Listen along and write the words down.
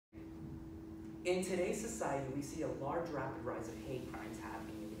In today's society, we see a large rapid rise of hate crimes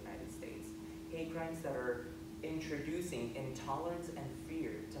happening in the United States. Hate crimes that are introducing intolerance and fear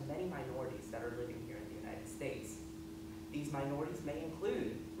to many minorities that are living here in the United States. These minorities may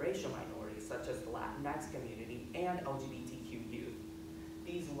include racial minorities such as the Latinx community and LGBTQ youth.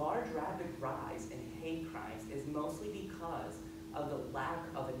 These large rapid rise in hate crimes is mostly because of the lack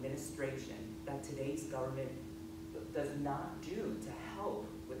of administration that today's government does not do to help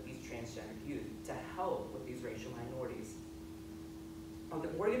with these transgender youth, to help with these racial minorities. The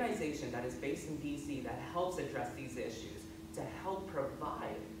organization that is based in DC that helps address these issues to help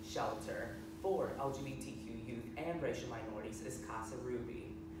provide shelter for LGBTQ youth and racial minorities is Casa Ruby.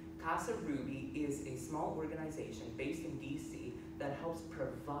 Casa Ruby is a small organization based in DC that helps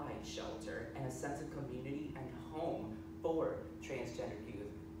provide shelter and a sense of community and home for transgender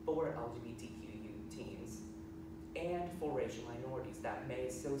youth, for LGBTQ youth teens, and for racial minorities that may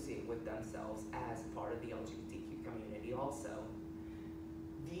associate with themselves as part of the LGBTQ community also.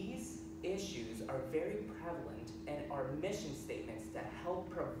 These issues are very prevalent and are mission statements to help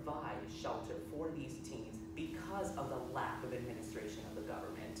provide shelter for these teens because of the lack of administration of the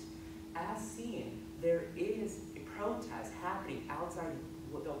government. As seen, there is a protest happening outside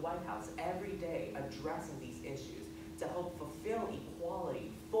the White House every day addressing these issues to help fulfill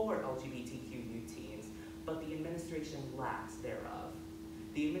equality for LGBTQ youth teens, but the administration lacks thereof.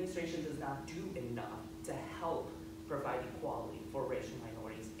 The administration does not do enough to help provide equality for racial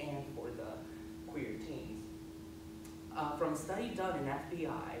minorities and for the queer teens. From a study done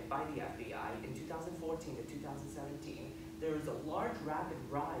by the FBI in 2014 to 2017, there is a large rapid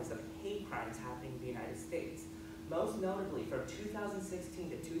rise of hate crimes happening in the United States. Most notably, from 2016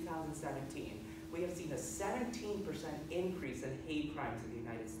 to 2017, we have seen a 17% increase in hate crimes in the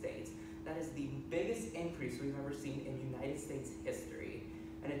United States. That is the biggest increase we've ever seen in United States history.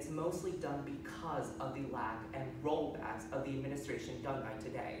 And it's mostly done because of the lack and rollbacks of the administration done by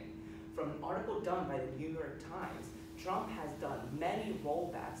today. From an article done by the New York Times, Trump has done many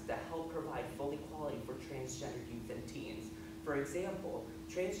rollbacks to help provide full equality for transgender youth and teens. For example,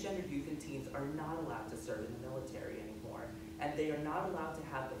 transgender youth and teens are not allowed to serve in the military anymore, and they are not allowed to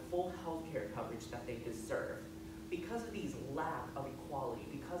have the full health care coverage that they deserve. Because of these lack of equality,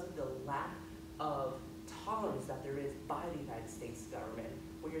 because of the lack of tolerance that there is by the United States government,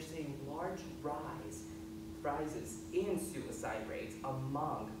 we are seeing large rises in suicide rates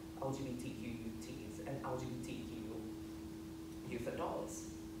among LGBTQ youth teens and LGBTQ youth adults.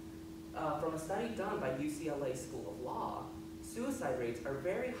 From a study done by UCLA School of Law, suicide rates are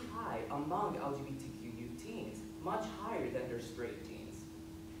very high among LGBTQ youth teens, much higher than their straight teens.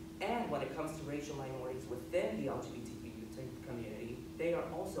 And when it comes to racial minorities within the LGBTQ youth community, they are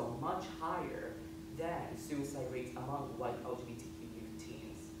also much higher than suicide rates among white LGBTQ youth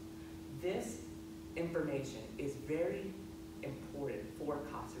teens. This information is very important for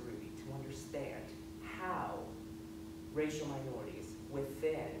Casa Ruby to understand how racial minorities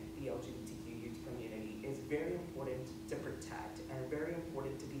within the LGBTQ youth community is very important to protect and very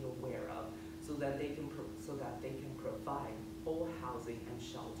important to be aware of, so that they can provide full housing and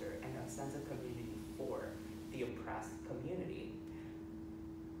shelter and a sense of community for the oppressed community.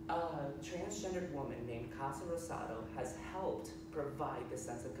 A transgendered woman named Casa Rosado has helped provide the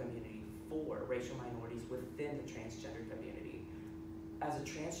sense of community for racial minorities within the transgender community. As a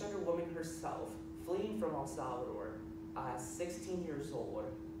transgender woman herself, fleeing from El Salvador, 16 years old,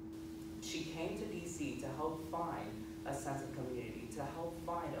 she came to DC to help find a sense of community, to help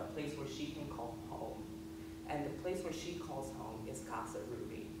find a place where she can call home. And the place where she calls home is Casa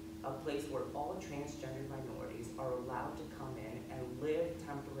Ruby, a place where all transgender minorities are allowed to come in and live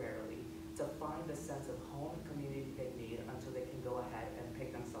temporarily to find the sense of home and community they need until they can go ahead and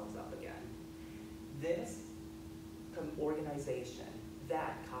pick themselves up again. This organization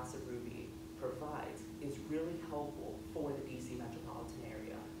that Casa Ruby provides is really helpful for the DC metropolitan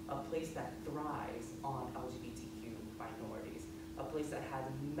area, a place that thrives on LGBTQ minorities, a place that has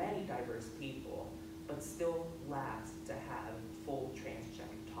many diverse people, but still lacks to have full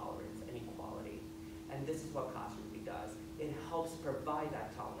transgender tolerance and equality. And this is what Casa Ruby does. It helps provide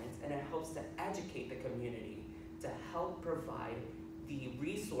that tolerance, and it helps to educate the community to help provide the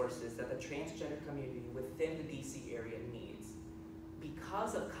resources that the transgender community within the DC area needs.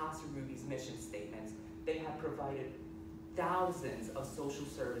 Because of Casa Ruby's mission statements, they have provided thousands of social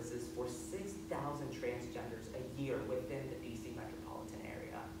services for 6,000 transgenders a year within the DC metropolitan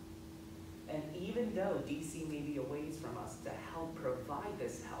area. And even though DC may be a ways from us to help provide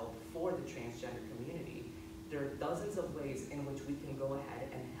this help for the transgender community, there are dozens of ways in which we can go ahead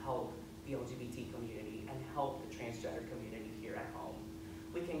and help the LGBT community and help the transgender community here at home.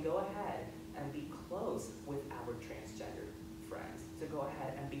 We can go ahead and be close with our transgender friends, to go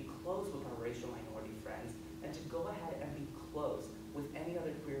ahead and be close with our racial minority friends, and to go ahead and be close with any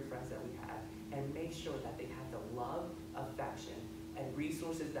other queer friends that we have, and make sure that they have the love, affection, and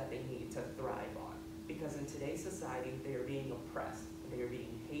resources that they need to thrive on. Because in today's society, they are being oppressed, they are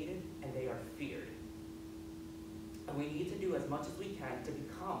being hated, and they are feared. And we need to do as much as we can to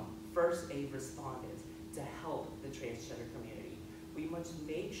become first aid responders to help the transgender community. We must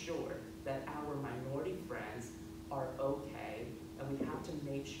make sure that our minority friends are okay, and we have to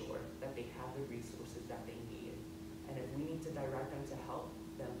make sure that they have the resources that they need. And if we need to direct them to help,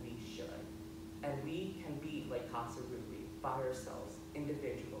 then we should. And we can be like Casa Ruby by ourselves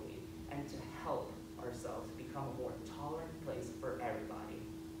individually and to help ourselves